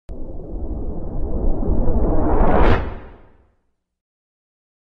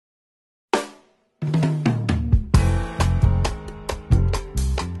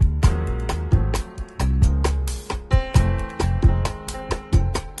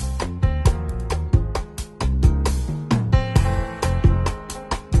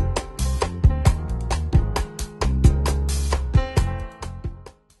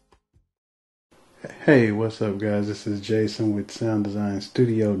Hey, what's up guys? This is Jason with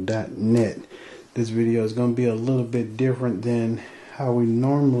SoundDesignStudio.net. This video is going to be a little bit different than how we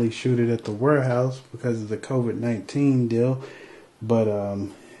normally shoot it at the warehouse because of the COVID-19 deal. But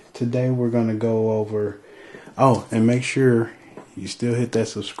today we're going to go over, and make sure you still hit that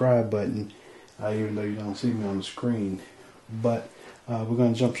subscribe button, even though you don't see me on the screen. But we're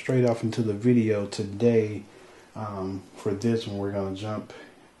going to jump straight off into the video today. For this one, we're going to jump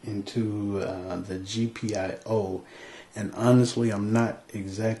into the GPIO, and honestly I'm not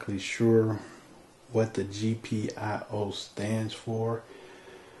exactly sure what the GPIO stands for,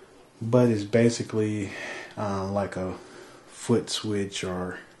 but it's basically like a foot switch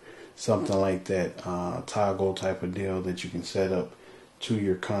or something like that, toggle type of deal that you can set up to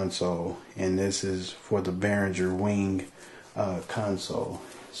your console, and this is for the Behringer Wing console.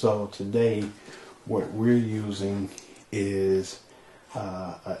 So today what we're using is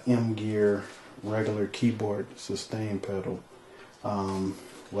a M-Gear regular keyboard sustain pedal.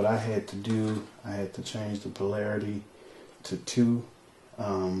 What I had to do, I had to change the polarity to 2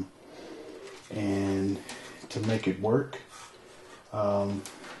 and to make it work, but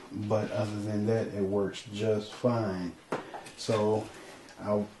other than that it works just fine. So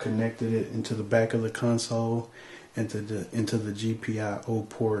I connected it into the back of the console, into the GPIO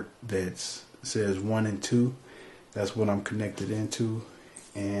port that says 1 and 2. That's what I'm connected into,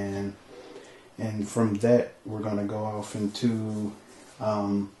 and from that we're going to go off into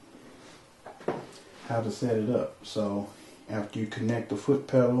how to set it up. So after you connect the foot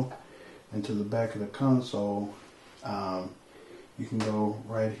pedal into the back of the console, you can go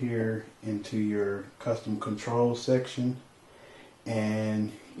right here into your custom control section,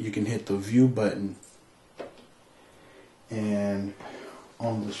 and you can hit the view button, and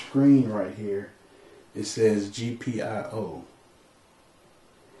on the screen right here it says GPIO.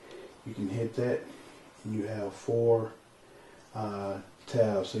 You can hit that, and you have 4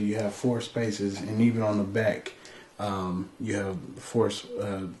 tabs, so you have 4 spaces, and even on the back you have 4,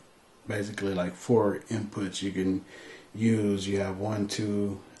 basically like 4 inputs you can use. You have 1,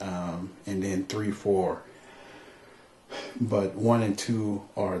 2, and then 3, 4, but 1 and 2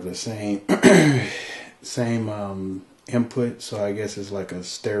 are the same same input, so I guess it's like a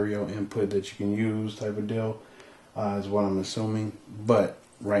stereo input that you can use type of deal, is what I'm assuming. But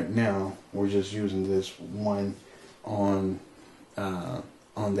right now we're just using this one on that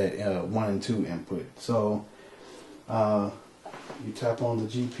 1 and 2 input. So you tap on the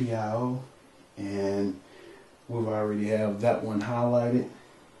GPIO, and we've already have that one highlighted,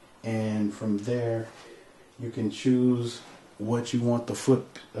 and from there you can choose what you want the foot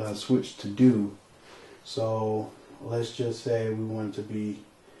switch to do. So let's just say we want it to be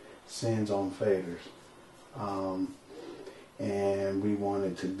sends on faders, and we want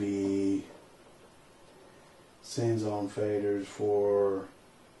it to be sends on faders for,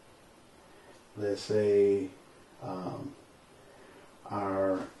 let's say,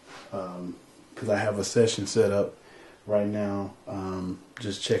 our because I have a session set up right now,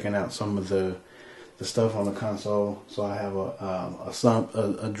 just checking out some of the stuff on the console. So I have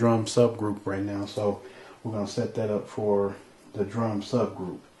a drum subgroup right now, so we're going to set that up for the drum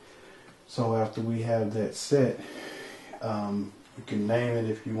subgroup. So after we have that set, you can name it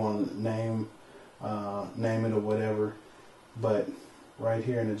if you want to name it or whatever. But right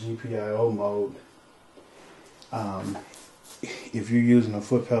here in the GPIO mode, if you're using a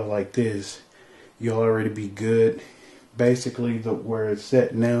foot pedal like this, you'll already be good. Basically, where it's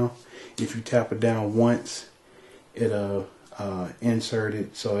set now, if you tap it down once, it'll insert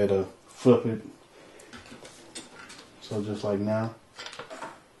it, so it'll flip it. So just like now,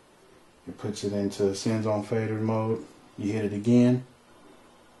 it puts it into sends on fader mode. You hit it again,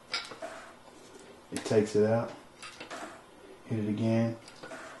 it takes it out. Hit it again.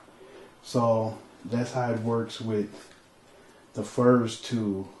 So that's how it works with the first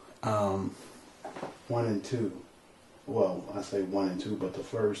 2, 1 and 2. Well, I say 1 and 2, but the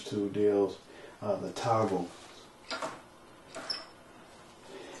first 2 deals, the toggle,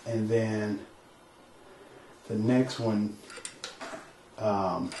 and then the next one,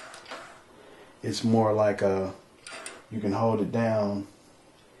 it's more like you can hold it down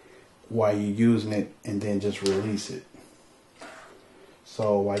while you're using it and then just release it.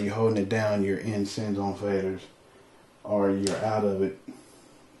 So while you're holding it down, you're in sends on faders, or you're out of it,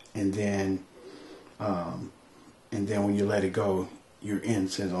 and then when you let it go, you're in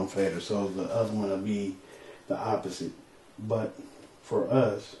sends on faders. So the other one will be the opposite. But for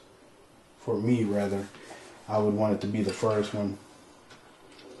me rather, I would want it to be the first one,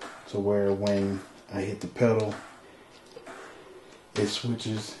 to where when I hit the pedal, it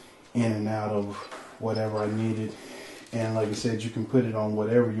switches in and out of whatever I needed. And like I said, you can put it on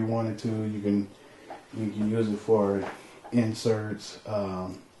whatever you wanted to. You can use it for inserts,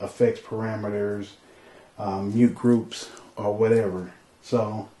 effects parameters, mute groups, or whatever.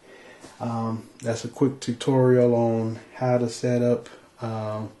 So that's a quick tutorial on how to set up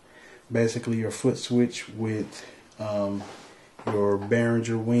basically your Footswitch with your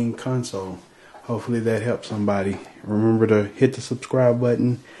Behringer Wing Console. Hopefully that helps somebody. Remember to hit the subscribe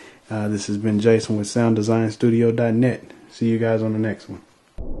button. This has been Jason with SoundDesignStudio.net. See you guys on the next one.